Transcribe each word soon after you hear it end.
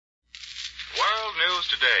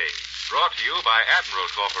News Today, brought to you by Admiral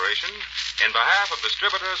Corporation in behalf of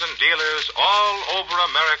distributors and dealers all over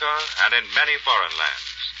America and in many foreign lands.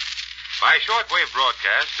 By shortwave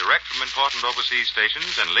broadcast direct from important overseas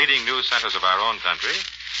stations and leading news centers of our own country,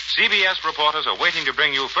 CBS reporters are waiting to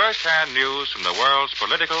bring you first-hand news from the world's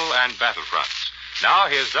political and battlefronts. Now,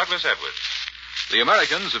 here's Douglas Edwards. The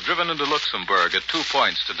Americans have driven into Luxembourg at 2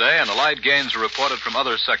 points today, and Allied gains are reported from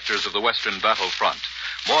other sectors of the western battlefront.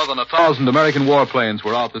 More than 1,000 American warplanes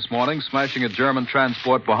were out this morning, smashing a German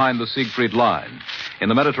transport behind the Siegfried Line. In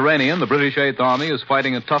the Mediterranean, the British Eighth Army is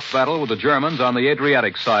fighting a tough battle with the Germans on the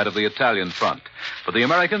Adriatic side of the Italian front. But the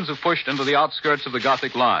Americans have pushed into the outskirts of the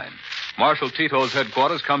Gothic Line. Marshal Tito's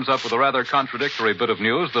headquarters comes up with a rather contradictory bit of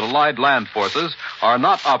news that Allied land forces are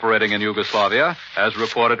not operating in Yugoslavia, as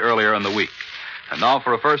reported earlier in the week. And now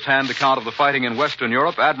for a first-hand account of the fighting in Western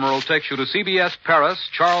Europe, Admiral takes you to CBS Paris,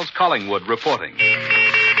 Charles Collingwood reporting. The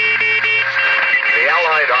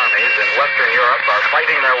Allied armies in Western Europe are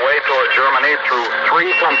fighting their way toward Germany through 3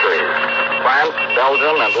 countries, France,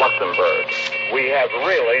 Belgium, and Luxembourg. We have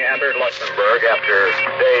really entered Luxembourg after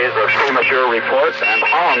days of premature reports, and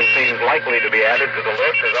Holland seems likely to be added to the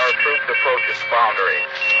list as our troops approach its boundary.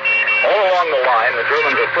 All along the line, the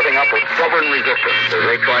Germans are putting up a stubborn resistance as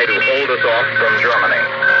they try to hold us off from Germany.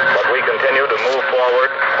 But we continue to move forward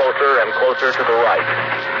closer and closer to the right.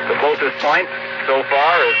 The closest point so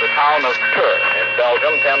far is the town of Tur in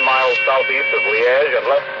Belgium, 10 miles southeast of Liège and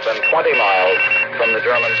less than 20 miles from the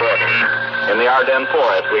German border. In the Ardennes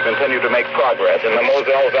forest, we continue to make progress. In the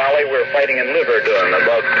Moselle Valley, we're fighting in Liverdun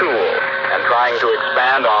above Toul and trying to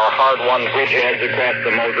expand our hard-won bridgeheads across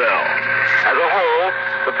the Moselle. As a whole,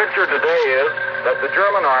 the picture today is that the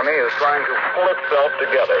German army is trying to pull itself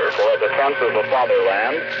together for a defense of the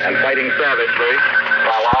fatherland and fighting savagely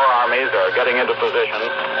while our armies are getting into position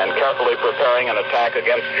and carefully preparing an attack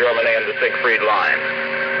against Germany and the Siegfried Line.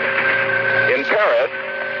 In Paris,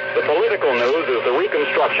 the political news is the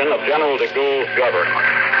reconstruction of General de Gaulle's government.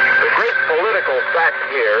 The great political fact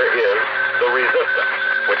here is the resistance,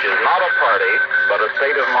 which is not a party, but a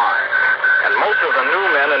state of mind. And most of the new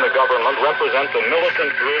men in the government represent the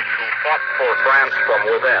militant groups who fought for France from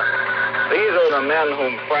within. These are the men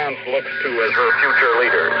whom France looks to as her future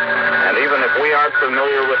leaders. And even if we aren't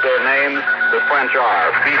familiar with their names, the French are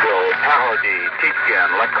Bigot, Paradis, Titien,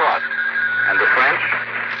 Lacoste. And the French,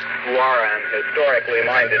 who are an historically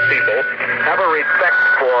minded people, have a respect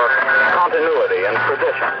for continuity and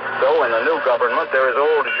tradition. So in the new government, there is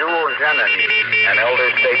old Jules Geneny, an elder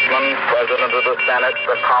statesman, president of the Senate,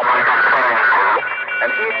 the Commons, and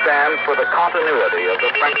he stands for the continuity of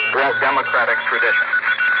the French democratic tradition.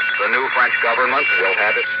 The new French government will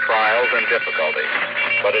have its trials and difficulties,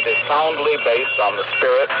 but it is soundly based on the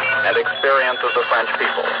spirit and experience of the French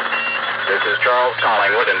people. This is Charles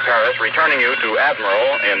Collingwood in Paris, returning you to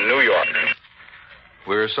Admiral in New York.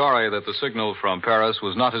 We're sorry that the signal from Paris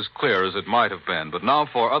was not as clear as it might have been. But now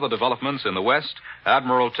for other developments in the West,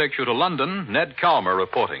 Admiral takes you to London, Ned Calmer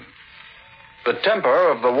reporting. The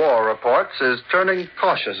temper of the war reports is turning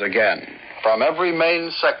cautious again. From every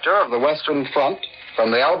main sector of the Western Front,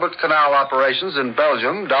 from the Albert Canal operations in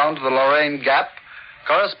Belgium down to the Lorraine Gap,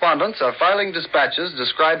 correspondents are filing dispatches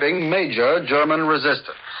describing major German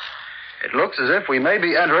resistance. It looks as if we may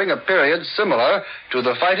be entering a period similar to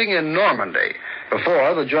the fighting in Normandy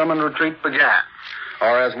before the German retreat began.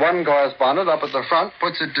 Or as one correspondent up at the front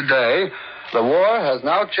puts it today, the war has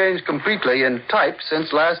now changed completely in type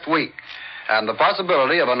since last week, and the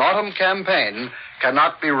possibility of an autumn campaign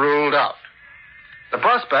cannot be ruled out. The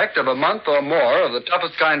prospect of a month or more of the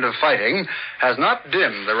toughest kind of fighting has not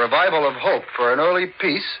dimmed the revival of hope for an early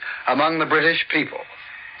peace among the British people.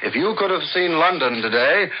 If you could have seen London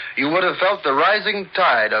today, you would have felt the rising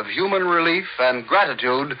tide of human relief and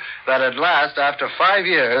gratitude that at last, after 5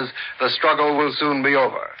 years, the struggle will soon be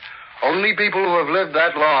over. Only people who have lived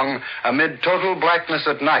that long amid total blackness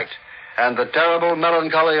at night and the terrible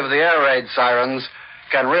melancholy of the air raid sirens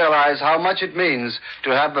can realize how much it means to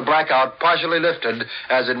have the blackout partially lifted,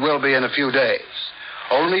 as it will be in a few days.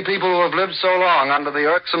 Only people who have lived so long under the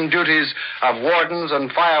irksome duties of wardens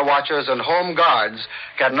and fire watchers and home guards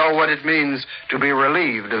can know what it means to be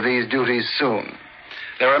relieved of these duties soon.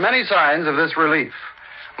 There are many signs of this relief.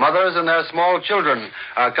 Mothers and their small children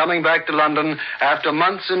are coming back to London after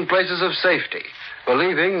months in places of safety,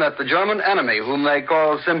 believing that the German enemy, whom they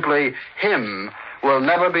call simply him, will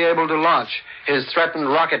never be able to launch his threatened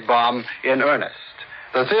rocket bomb in earnest.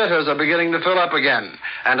 The theaters are beginning to fill up again,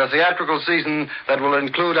 and a theatrical season that will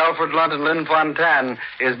include Alfred Lunt and Lynn Fontanne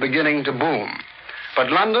is beginning to boom.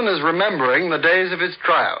 But London is remembering the days of its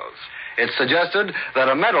trials. It's suggested that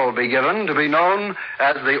a medal be given to be known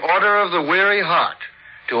as the Order of the Weary Heart,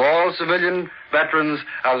 to all civilian veterans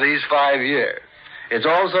of these 5 years. It's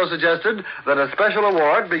also suggested that a special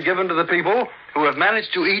award be given to the people who have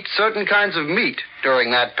managed to eat certain kinds of meat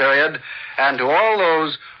during that period, and to all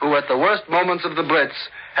those who at the worst moments of the Blitz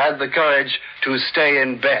had the courage to stay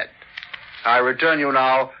in bed. I return you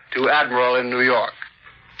now to Admiral in New York.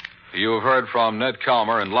 You've heard from Ned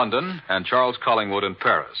Calmer in London and Charles Collingwood in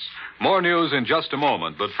Paris. More news in just a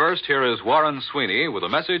moment, but first here is Warren Sweeney with a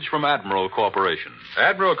message from Admiral Corporation.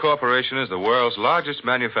 Admiral Corporation is the world's largest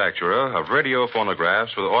manufacturer of radio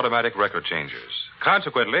phonographs with automatic record changers.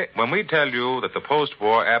 Consequently, when we tell you that the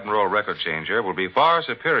post-war Admiral record changer will be far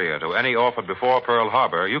superior to any offered before Pearl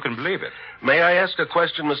Harbor, you can believe it. May I ask a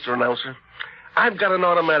question, Mr. Announcer? I've got an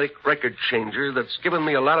automatic record changer that's given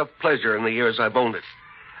me a lot of pleasure in the years I've owned it.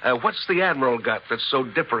 What's the Admiral got that's so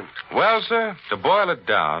different? Well, sir, to boil it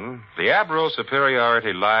down, the Admiral's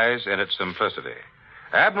superiority lies in its simplicity.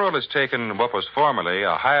 Admiral has taken what was formerly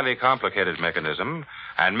a highly complicated mechanism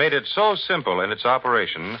and made it so simple in its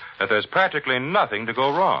operation that there's practically nothing to go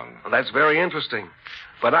wrong. Well, that's very interesting.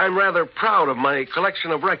 But I'm rather proud of my collection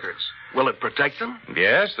of records. Will it protect them?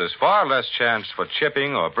 Yes, there's far less chance for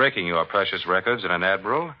chipping or breaking your precious records in an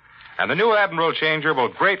Admiral. And the new Admiral changer will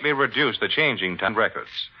greatly reduce the changing time records.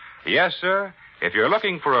 Yes, sir, if you're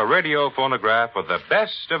looking for a radio phonograph with the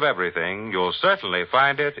best of everything, you'll certainly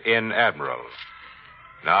find it in Admiral.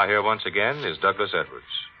 Now, here once again is Douglas Edwards.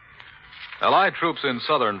 Allied troops in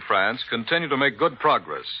southern France continue to make good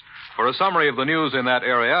progress. For a summary of the news in that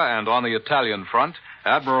area and on the Italian front,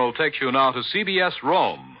 Admiral takes you now to CBS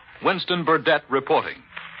Rome. Winston Burdett reporting.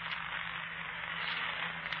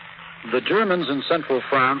 The Germans in central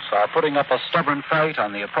France are putting up a stubborn fight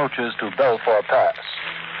on the approaches to Belfort Pass.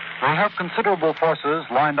 They have considerable forces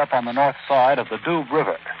lined up on the north side of the Doubs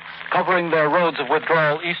River, covering their roads of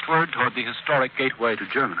withdrawal eastward toward the historic gateway to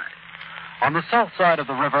Germany. On the south side of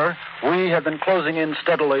the river, we have been closing in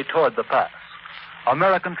steadily toward the pass.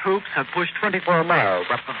 American troops have pushed 24 miles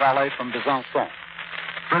up the valley from Besançon.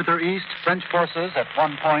 Further east, French forces at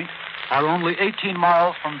one point are only 18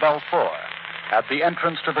 miles from Belfort, at the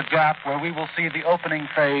entrance to the gap where we will see the opening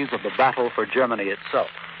phase of the battle for Germany itself.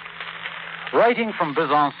 Writing from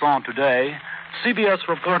Besançon today, CBS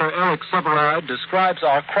reporter Eric Severide describes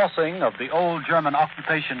our crossing of the old German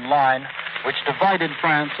occupation line which divided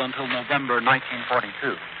France until November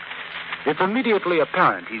 1942. It's immediately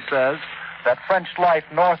apparent, he says, that French life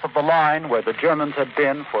north of the line where the Germans had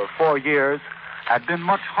been for 4 years had been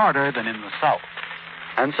much harder than in the south.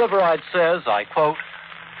 And Severide says, I quote,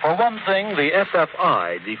 "For one thing, the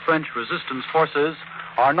FFI, the French resistance forces,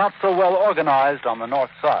 are not so well organized on the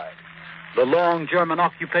north side. The long German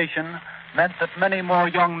occupation meant that many more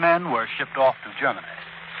young men were shipped off to Germany.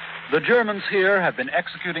 The Germans here have been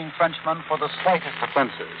executing Frenchmen for the slightest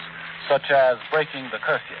offenses, such as breaking the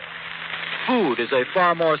curfew. Food is a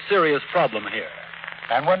far more serious problem here.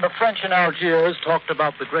 And when the French in Algiers talked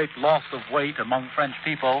about the great loss of weight among French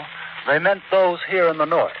people, they meant those here in the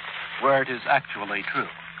north, where it is actually true."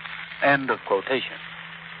 End of quotation.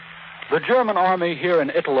 The German army here in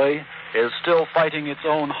Italy is still fighting its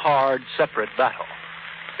own hard, separate battle.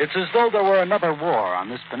 It's as though there were another war on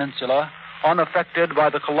this peninsula, unaffected by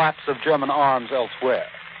the collapse of German arms elsewhere.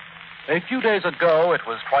 A few days ago, it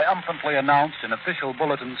was triumphantly announced in official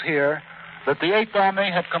bulletins here that the Eighth Army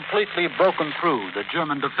had completely broken through the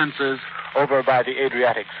German defenses over by the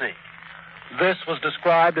Adriatic Sea. This was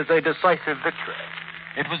described as a decisive victory.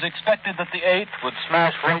 It was expected that the Eighth would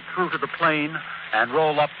smash right through to the plain and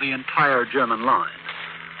roll up the entire German line.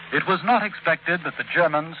 It was not expected that the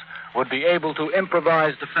Germans would be able to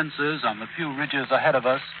improvise defenses on the few ridges ahead of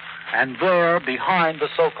us and there, behind the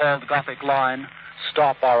so-called Gothic line,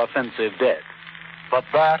 stop our offensive dead. But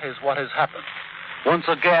that is what has happened. Once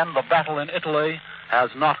again, the battle in Italy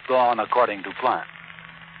has not gone according to plan.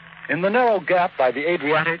 In the narrow gap by the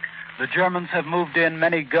Adriatic, the Germans have moved in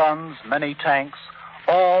many guns, many tanks,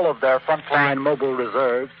 all of their frontline mobile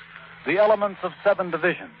reserves, the elements of 7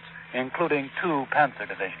 divisions, including 2 panzer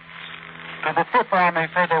divisions. To the Fifth Army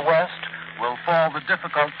further west will fall the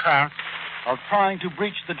difficult task of trying to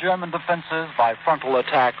breach the German defenses by frontal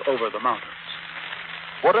attack over the mountains.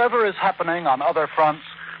 Whatever is happening on other fronts,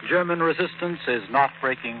 German resistance is not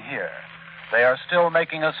breaking here. They are still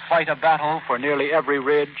making us fight a battle for nearly every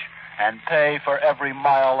ridge and pay for every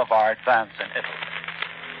mile of our advance in Italy.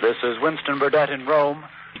 This is Winston Burdett in Rome,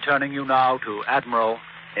 returning you now to Admiral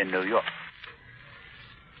in New York.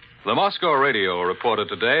 The Moscow radio reported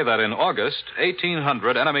today that in August,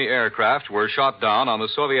 1,800 enemy aircraft were shot down on the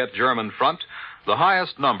Soviet-German front, the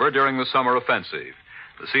highest number during the summer offensive.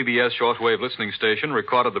 The CBS shortwave listening station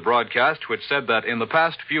recorded the broadcast, which said that in the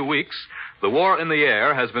past few weeks, the war in the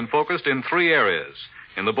air has been focused in three areas: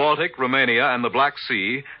 in the Baltic, Romania, and the Black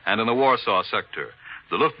Sea, and in the Warsaw sector.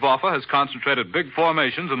 The Luftwaffe has concentrated big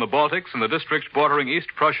formations in the Baltics and the districts bordering East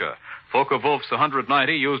Prussia. Focke-Wulf's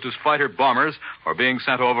 190 used as fighter bombers are being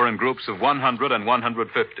sent over in groups of 100 and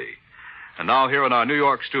 150. And now here in our New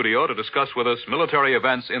York studio to discuss with us military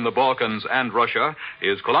events in the Balkans and Russia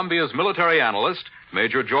is Columbia's military analyst,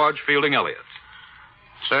 Major George Fielding Elliott.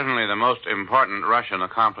 Certainly the most important Russian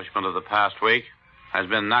accomplishment of the past week has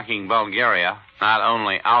been knocking Bulgaria not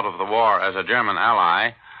only out of the war as a German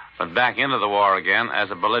ally, but back into the war again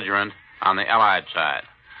as a belligerent on the Allied side.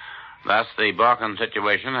 Thus, the Balkan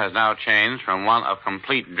situation has now changed from one of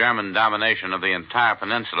complete German domination of the entire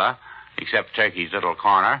peninsula, except Turkey's little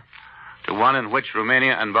corner, to one in which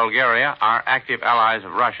Romania and Bulgaria are active allies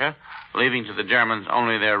of Russia, leaving to the Germans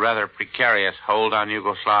only their rather precarious hold on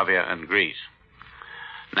Yugoslavia and Greece.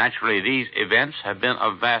 Naturally, these events have been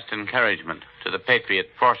of vast encouragement to the Patriot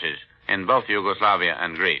forces in both Yugoslavia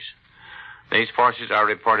and Greece. These forces are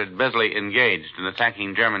reported busily engaged in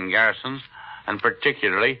attacking German garrisons and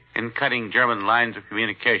particularly in cutting German lines of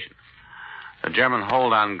communication. The German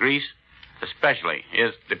hold on Greece especially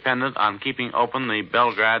is dependent on keeping open the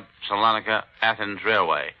Belgrade-Salonika-Athens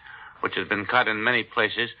railway, which has been cut in many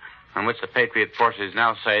places and which the Patriot forces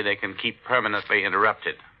now say they can keep permanently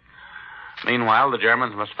interrupted. Meanwhile, the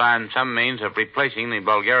Germans must find some means of replacing the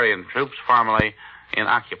Bulgarian troops formerly in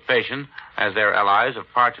occupation as their allies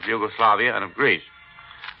of parts of Yugoslavia and of Greece.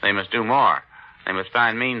 They must do more. They must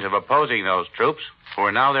find means of opposing those troops who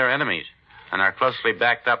are now their enemies and are closely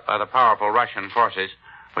backed up by the powerful Russian forces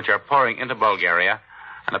which are pouring into Bulgaria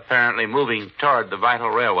and apparently moving toward the vital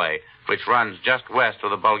railway which runs just west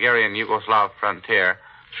of the Bulgarian-Yugoslav frontier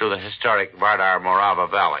through the historic Vardar-Morava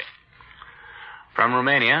Valley. From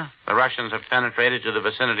Romania, the Russians have penetrated to the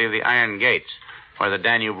vicinity of the Iron Gates, where the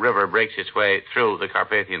Danube River breaks its way through the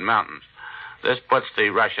Carpathian Mountains. This puts the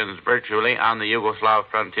Russians virtually on the Yugoslav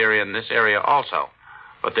frontier in this area also,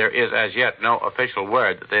 but there is as yet no official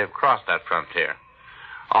word that they have crossed that frontier.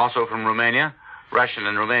 Also from Romania, Russian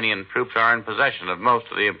and Romanian troops are in possession of most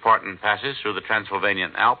of the important passes through the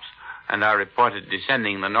Transylvanian Alps and are reported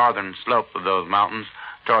descending the northern slope of those mountains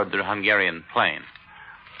toward the Hungarian plain.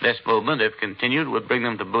 This movement, if continued, would bring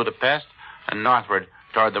them to Budapest and northward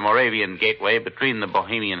toward the Moravian gateway between the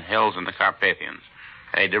Bohemian Hills and the Carpathians,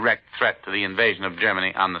 a direct threat to the invasion of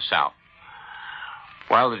Germany on the south.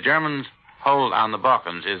 While the Germans' hold on the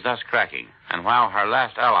Balkans is thus cracking, and while her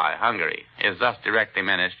last ally, Hungary, is thus directly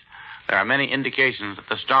menaced, there are many indications that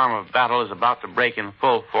the storm of battle is about to break in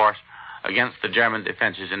full force against the German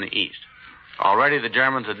defenses in the east. Already the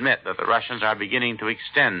Germans admit that the Russians are beginning to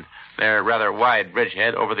extend their rather wide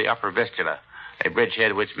bridgehead over the upper Vistula, a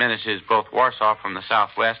bridgehead which menaces both Warsaw from the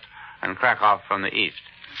southwest and Krakow from the east.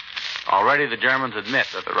 Already the Germans admit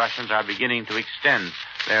that the Russians are beginning to extend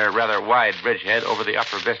their rather wide bridgehead over the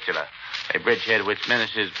upper Vistula, a bridgehead which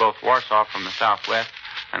menaces both Warsaw from the southwest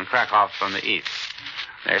and Krakow from the east.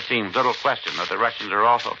 There seems little question that the Russians are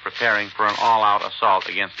also preparing for an all-out assault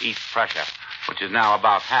against East Prussia, which is now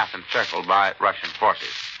about half encircled by Russian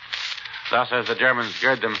forces. Thus, as the Germans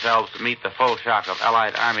gird themselves to meet the full shock of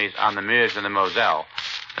Allied armies on the Meuse and the Moselle,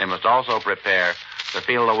 they must also prepare to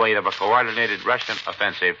feel the weight of a coordinated Russian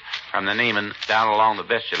offensive from the Niemen down along the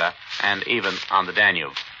Vistula and even on the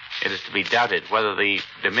Danube. It is to be doubted whether the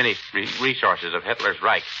diminished resources of Hitler's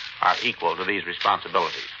Reich are equal to these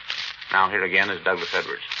responsibilities. Now here again is Douglas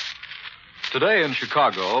Edwards. Today in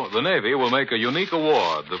Chicago, the Navy will make a unique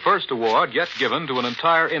award, the first award yet given to an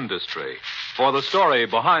entire industry. For the story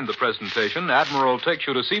behind the presentation, Admiral takes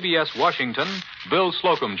you to CBS Washington, Bill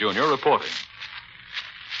Slocum, Jr., reporting.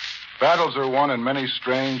 Battles are won in many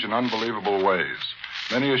strange and unbelievable ways.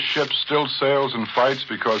 Many a ship still sails and fights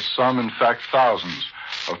because some, in fact thousands,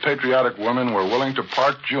 of patriotic women were willing to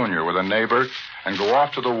part junior with a neighbor and go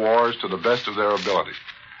off to the wars to the best of their ability.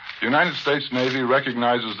 The United States Navy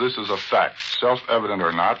recognizes this as a fact, self-evident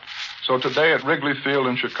or not, so today at Wrigley Field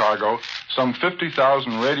in Chicago, some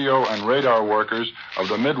 50,000 radio and radar workers of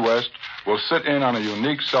the Midwest will sit in on a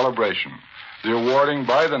unique celebration, the awarding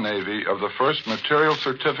by the Navy of the first material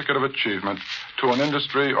certificate of achievement to an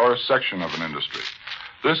industry or a section of an industry.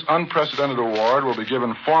 This unprecedented award will be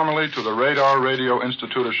given formally to the Radar Radio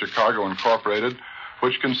Institute of Chicago, Incorporated,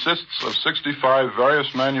 which consists of 65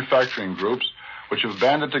 various manufacturing groups which have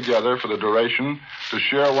banded together for the duration to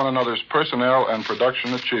share one another's personnel and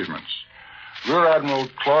production achievements. Rear Admiral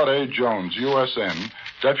Claude A. Jones, USN,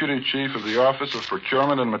 Deputy Chief of the Office of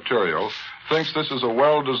Procurement and Material, thinks this is a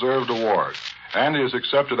well-deserved award, and he has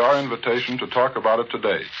accepted our invitation to talk about it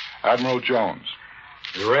today. Admiral Jones.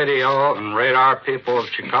 The radio and radar people of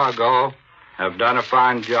Chicago have done a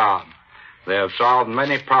fine job. They have solved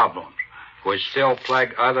many problems which still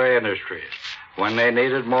plague other industries. When they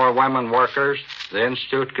needed more women workers, the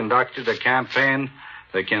Institute conducted a campaign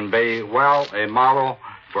that can be, well, a model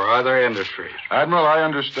for other industries. Admiral, I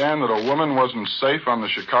understand that a woman wasn't safe on the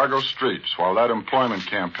Chicago streets while that employment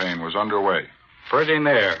campaign was underway. Pretty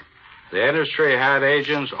near. The industry had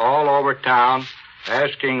agents all over town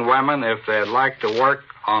asking women if they'd like to work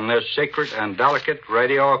on this secret and delicate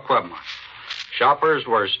radio equipment. Shoppers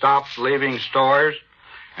were stopped leaving stores,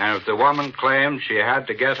 and if the woman claimed she had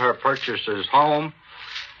to get her purchases home,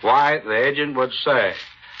 why, the agent would say,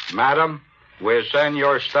 "Madam, we'll send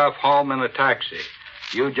your stuff home in a taxi.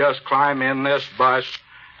 You just climb in this bus,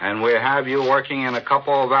 and we'll have you working in a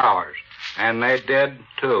couple of hours." And they did,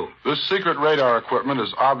 too. This secret radar equipment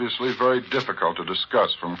is obviously very difficult to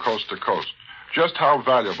discuss from coast to coast. Just how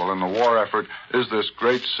valuable in the war effort is this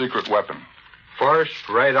great secret weapon? First,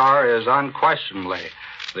 radar is unquestionably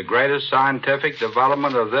the greatest scientific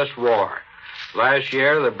development of this war. Last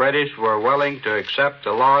year, the British were willing to accept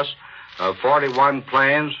the loss of 41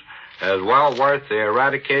 planes as well worth the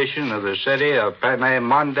eradication of the city of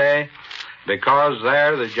Peenemünde, because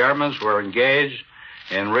there the Germans were engaged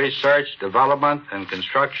in research, development, and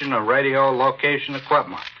construction of radio location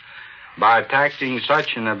equipment. By attacking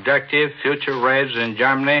such an objective, future raids in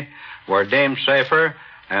Germany were deemed safer,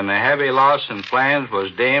 and the heavy loss in planes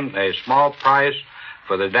was deemed a small price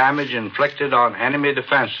for the damage inflicted on enemy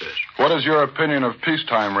defenses. What is your opinion of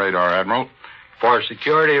peacetime radar, Admiral? For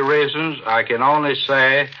security reasons, I can only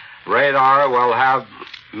say radar will have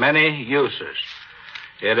many uses.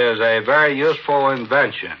 It is a very useful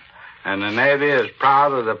invention, and the Navy is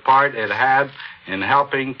proud of the part it had in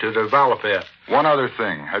helping to develop it. One other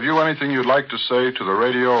thing. Have you anything you'd like to say to the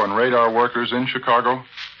radio and radar workers in Chicago?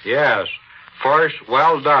 Yes. First,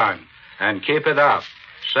 well done, and keep it up.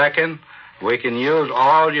 Second, we can use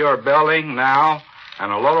all your building now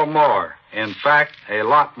and a little more. In fact, a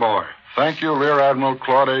lot more. Thank you, Rear Admiral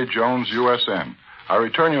Claude A. Jones, USN. I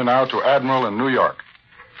return you now to Admiral in New York.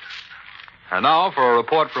 And now for a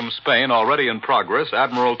report from Spain, already in progress.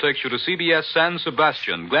 Admiral takes you to CBS San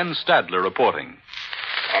Sebastian. Glenn Stadler reporting.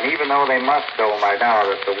 And even though they must know by now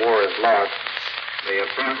that the war is lost, they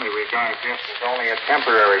apparently regard this as only a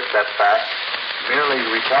temporary setback, merely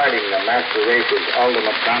retarding the master race's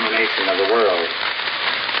ultimate domination of the world.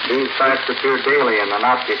 These facts appear daily in the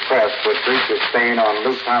Nazi press, which reaches Spain on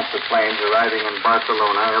Lufthansa planes arriving in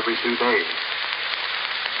Barcelona every 2 days.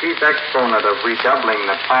 Chief exponent of redoubling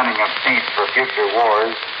the planning of peace for future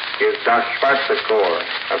wars is Das Schwarze Korps,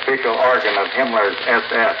 official organ of Himmler's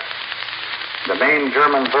SS. The main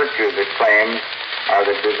German virtues, it claims, are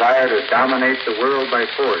the desire to dominate the world by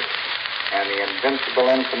force and the invincible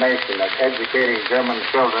inclination of educating German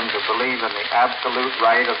children to believe in the absolute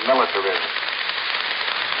right of militarism.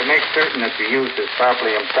 To make certain that the youth is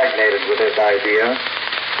properly impregnated with this idea,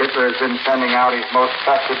 Hitler has been sending out his most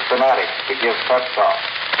trusted fanatics to give pep talks.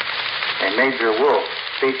 And Major Wolf,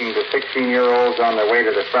 speaking to 16-year-olds on their way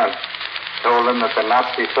to the front, told them that the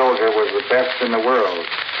Nazi soldier was the best in the world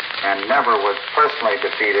and never was personally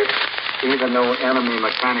defeated, even though enemy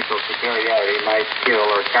mechanical superiority might kill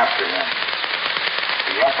or capture him.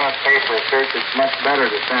 The SS paper asserts it's much better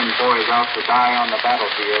to send boys out to die on the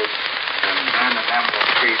battlefield than abandon them in the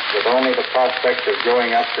streets with only the prospect of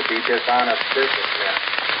growing up to be dishonest businessmen,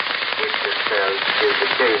 which it says is the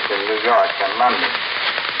case in New York and London.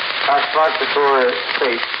 Das Schwarze Korps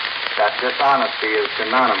states that dishonesty is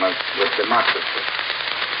synonymous with democracy.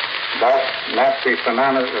 Thus, Nazi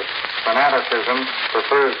fanaticism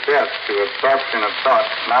prefers death to absorption of thought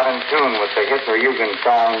not in tune with the Hitlerjugend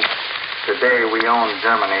song, "Today we own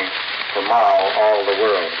Germany, tomorrow all the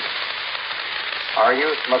world." Our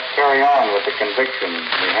youth must carry on with the conviction,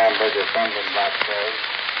 the Hamburger Sonnenblatt says,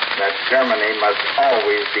 that Germany must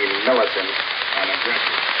always be militant and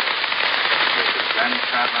aggressive. This is Glenn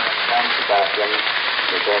Stadler in San Sebastian,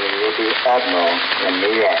 returning you to Admiral in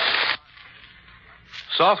New York.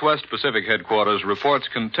 Southwest Pacific Headquarters reports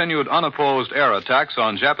continued unopposed air attacks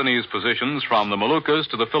on Japanese positions from the Moluccas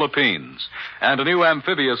to the Philippines, and a new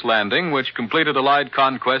amphibious landing which completed Allied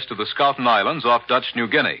conquest of the Schouten Islands off Dutch New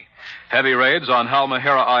Guinea. Heavy raids on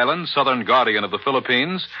Halmahera Island, southern guardian of the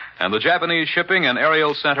Philippines, and the Japanese shipping and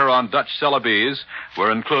aerial center on Dutch Celebes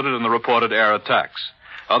were included in the reported air attacks.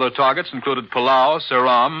 Other targets included Palau,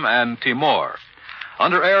 Ceram, and Timor.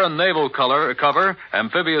 Under air and naval cover,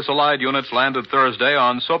 amphibious Allied units landed Thursday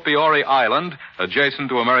on Sopiori Island, adjacent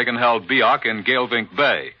to American-held Biak in Galevink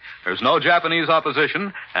Bay. There's no Japanese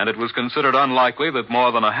opposition, and it was considered unlikely that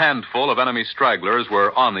more than a handful of enemy stragglers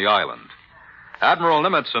were on the island. Admiral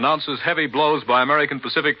Nimitz announces heavy blows by American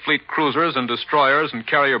Pacific Fleet cruisers and destroyers and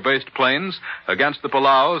carrier-based planes against the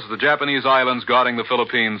Palaus, the Japanese islands guarding the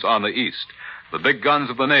Philippines on the east. The big guns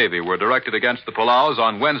of the Navy were directed against the Palaus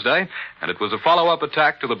on Wednesday, and it was a follow-up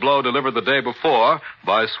attack to the blow delivered the day before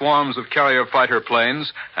by swarms of carrier fighter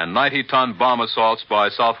planes and 90-ton bomb assaults by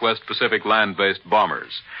Southwest Pacific land-based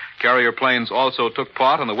bombers. Carrier planes also took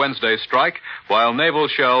part in the Wednesday strike, while naval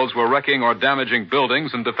shells were wrecking or damaging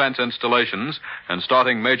buildings and defense installations and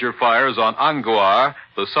starting major fires on Anguar,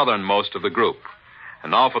 the southernmost of the group.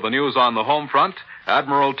 And now for the news on the home front,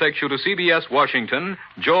 Admiral takes you to CBS Washington,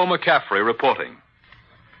 Joe McCaffrey reporting.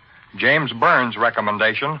 James Burns'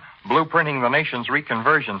 recommendation, blueprinting the nation's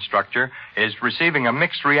reconversion structure, is receiving a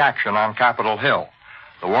mixed reaction on Capitol Hill.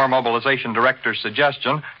 The War Mobilization Director's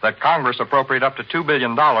suggestion that Congress appropriate up to $2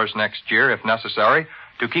 billion next year, if necessary,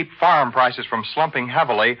 to keep farm prices from slumping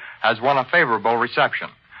heavily has won a favorable reception.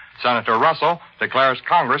 Senator Russell declares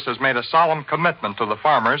Congress has made a solemn commitment to the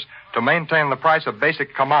farmers to maintain the price of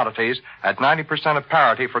basic commodities at 90% of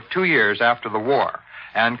parity for 2 years after the war.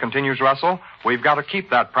 And, continues Russell, we've got to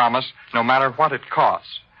keep that promise no matter what it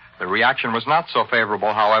costs. The reaction was not so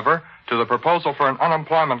favorable, however, to the proposal for an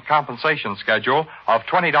unemployment compensation schedule of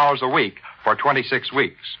 $20 a week for 26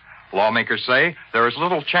 weeks. Lawmakers say there is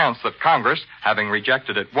little chance that Congress, having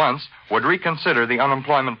rejected it once, would reconsider the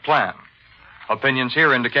unemployment plan. Opinions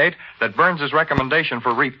here indicate that Burns' recommendation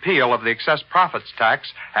for repeal of the excess profits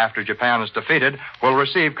tax after Japan is defeated will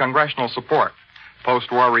receive congressional support.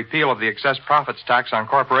 Post-war repeal of the excess profits tax on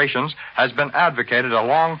corporations has been advocated a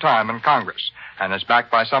long time in Congress and is backed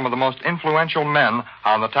by some of the most influential men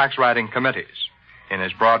on the tax-writing committees. In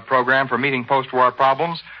his broad program for meeting post-war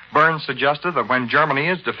problems, Burns suggested that when Germany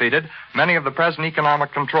is defeated, many of the present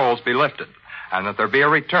economic controls be lifted and that there be a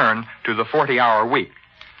return to the 40-hour week.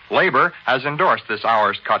 Labor has endorsed this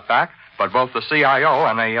hour's cutback, but both the CIO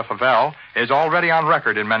and AFL is already on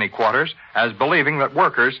record in many quarters as believing that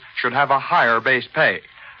workers should have a higher base pay.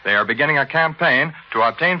 They are beginning a campaign to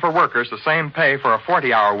obtain for workers the same pay for a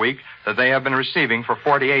 40-hour week that they have been receiving for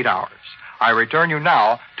 48 hours. I return you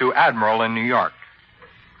now to Admiral in New York.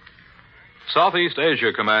 Southeast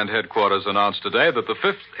Asia Command Headquarters announced today that the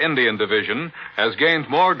 5th Indian Division has gained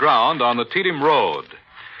more ground on the Teetim Road.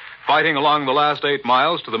 Fighting along the last 8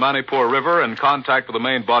 miles to the Manipur River in contact with the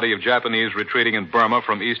main body of Japanese retreating in Burma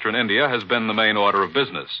from eastern India has been the main order of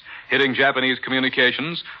business. Hitting Japanese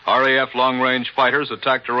communications, RAF long-range fighters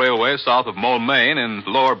attacked a railway south of Moulmein in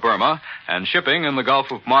lower Burma and shipping in the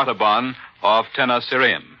Gulf of Martaban off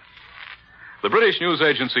Tenasserim. The British news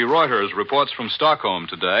agency Reuters reports from Stockholm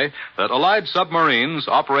today that Allied submarines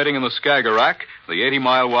operating in the Skagerrak, the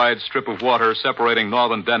 80-mile-wide strip of water separating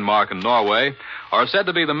northern Denmark and Norway, are said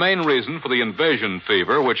to be the main reason for the invasion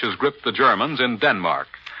fever which has gripped the Germans in Denmark.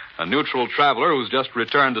 A neutral traveler who's just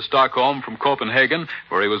returned to Stockholm from Copenhagen,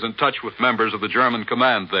 where he was in touch with members of the German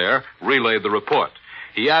command there, relayed the report.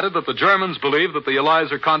 He added that the Germans believe that the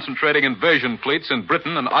Allies are concentrating invasion fleets in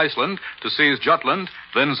Britain and Iceland to seize Jutland,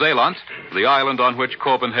 then Zeeland, the island on which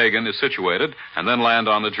Copenhagen is situated, and then land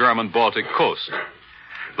on the German Baltic coast.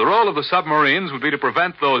 The role of the submarines would be to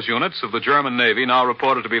prevent those units of the German Navy now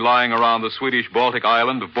reported to be lying around the Swedish Baltic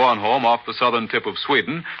island of Bornholm off the southern tip of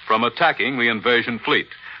Sweden from attacking the invasion fleet.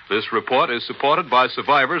 This report is supported by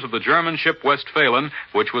survivors of the German ship Westphalen,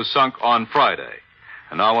 which was sunk on Friday.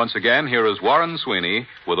 And now, once again, here is Warren Sweeney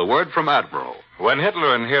with a word from Admiral. When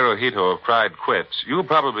Hitler and Hirohito have cried quits, you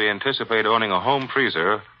probably anticipate owning a home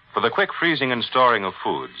freezer for the quick freezing and storing of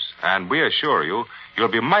foods. And we assure you,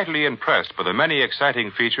 you'll be mightily impressed by the many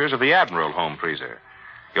exciting features of the Admiral home freezer.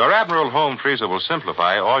 Your Admiral home freezer will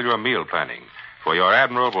simplify all your meal planning, for your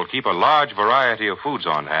Admiral will keep a large variety of foods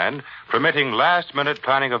on hand, permitting last-minute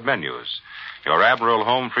planning of menus. Your Admiral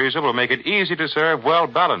home freezer will make it easy to serve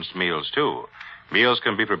well-balanced meals, too. Meals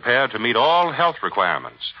can be prepared to meet all health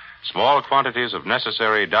requirements. Small quantities of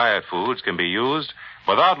necessary diet foods can be used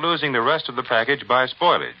without losing the rest of the package by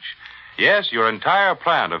spoilage. Yes, your entire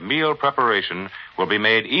plan of meal preparation will be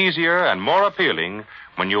made easier and more appealing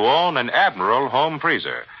when you own an Admiral home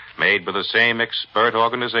freezer, made by the same expert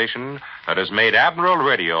organization that has made Admiral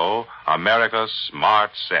Radio America's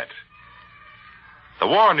smart set. The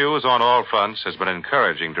war news on all fronts has been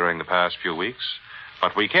encouraging during the past few weeks.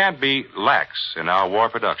 But we can't be lax in our war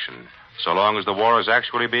production. So long as the war is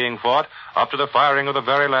actually being fought, up to the firing of the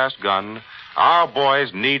very last gun, our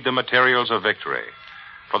boys need the materials of victory.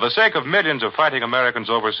 For the sake of millions of fighting Americans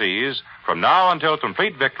overseas, from now until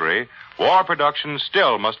complete victory, war production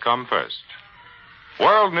still must come first.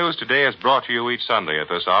 World News Today is brought to you each Sunday at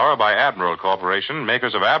this hour by Admiral Corporation,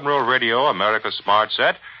 makers of Admiral Radio, America's Smart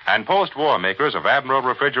Set, and post-war makers of Admiral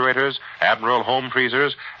refrigerators, Admiral home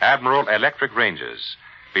freezers, Admiral electric ranges.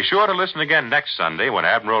 Be sure to listen again next Sunday when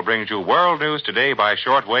Admiral brings you World News Today by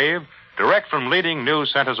shortwave, direct from leading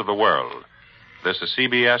news centers of the world. This is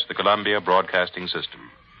CBS, the Columbia Broadcasting System.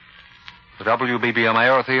 The WBBM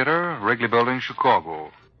Air Theater, Wrigley Building, Chicago.